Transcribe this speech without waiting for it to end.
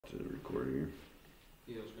it record here?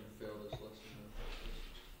 Theo's gonna fail this lesson.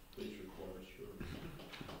 Please record, sure.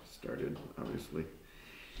 Started, obviously.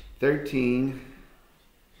 13.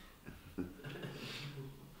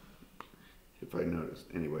 If I noticed.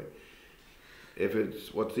 Anyway. If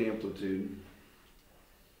it's, what's the amplitude?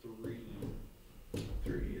 3.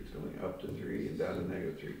 3. It's going up to 3 and down to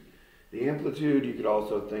 -3. The amplitude, you could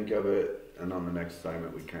also think of it, and on the next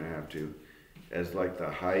assignment we kind of have to, as like the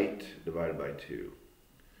height divided by 2.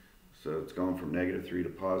 So it's going from -3 to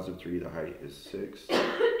 +3. The height is 6.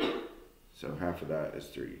 So half of that is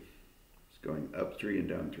 3. It's going up 3 and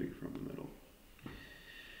down 3 from the middle.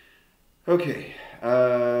 Okay.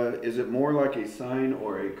 Is it more like a sine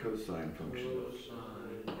or a cosine function?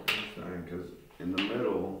 Cosine. Cosine, because in the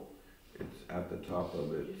middle, it's at the top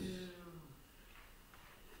of its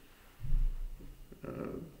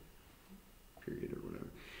period or whatever.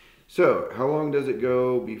 So, how long does it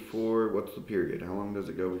go before, what's the period? How long does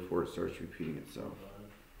it go before it starts repeating itself?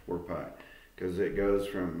 4 pi. Because it goes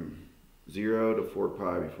from 0 to 4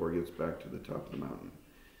 pi before it gets back to the top of the mountain.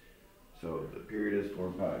 So, the period is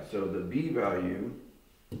 4 pi. So, the b value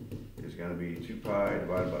is going to be 2 pi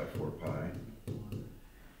divided by 4 pi,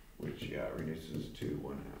 which, yeah, reduces to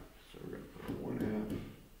 1/2. So, we're going to put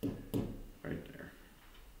 1/2 right there.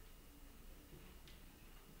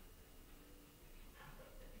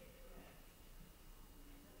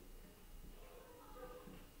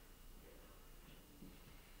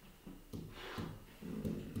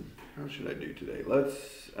 How should I do today?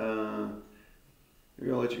 Let's,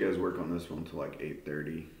 maybe I'll let you guys work on this one until like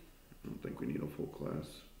 8:30. I don't think we need a full class.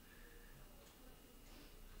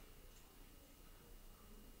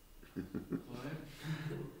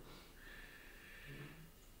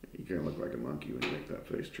 You kind of look like a monkey when you make that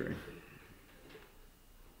face, Trey.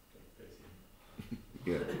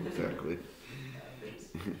 Yeah, exactly.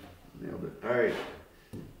 Nailed it. All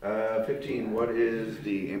right. 15. What is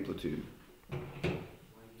the amplitude?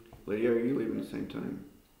 Lydia, are you leaving the same time?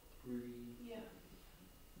 Yeah.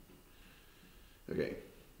 Okay.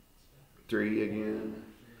 3 again.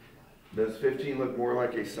 Does 15 look more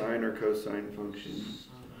like a sine or cosine function?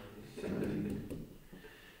 Sine.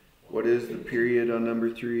 What is the period on number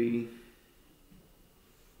 3?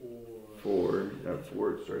 4. At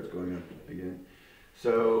 4 it starts going up again.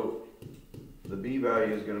 So the b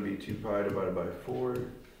value is going to be 2 pi divided by 4,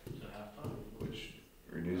 which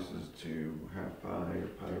reduces to 1/2 pi or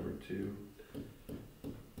pi over 2.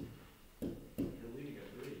 You're leaving at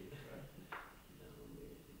 3, right?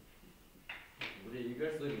 What are you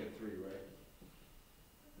guys leaving at 3, right?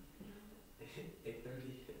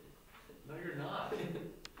 8:30. No, you're not.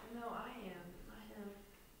 No, I am.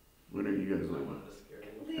 When are you guys I leaving? wanted to scare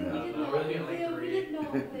you. Leo, No, we did not not, really at like Leo, we 3. did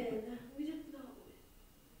not win. We did not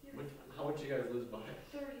win. How much you guys lose by?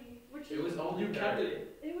 30. Which It was only You kept 30.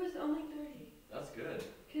 It was only 30. That's good.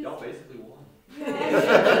 'Cause- Y'all basically won. Yeah,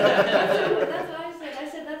 that's what I said. I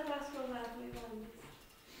said that's classical math. We won.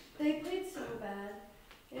 They played so bad.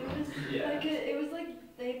 It was Yeah. like it was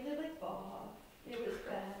like they played like ball. It was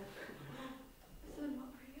bad. So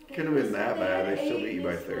not pretty. Couldn't have been that bad. They still beat you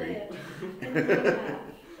by 30. It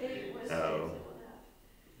was 6 Oh. and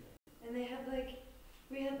 1/2. And they had like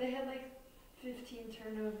they had like 15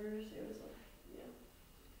 turnovers. It was like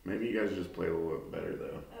Maybe you guys just play a little bit better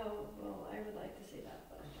though. oh well, I would like to say that,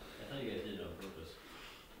 but I thought you guys did it on purpose.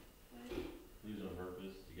 what? Lose on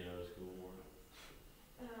purpose to get out of school more.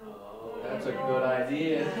 Oh, well, that's you a know, good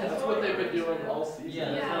idea. yeah, That's what they've been doing all season. Yeah,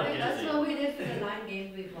 that's Yeah, not that's guessing. what we did for the 9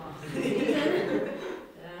 games we've lost.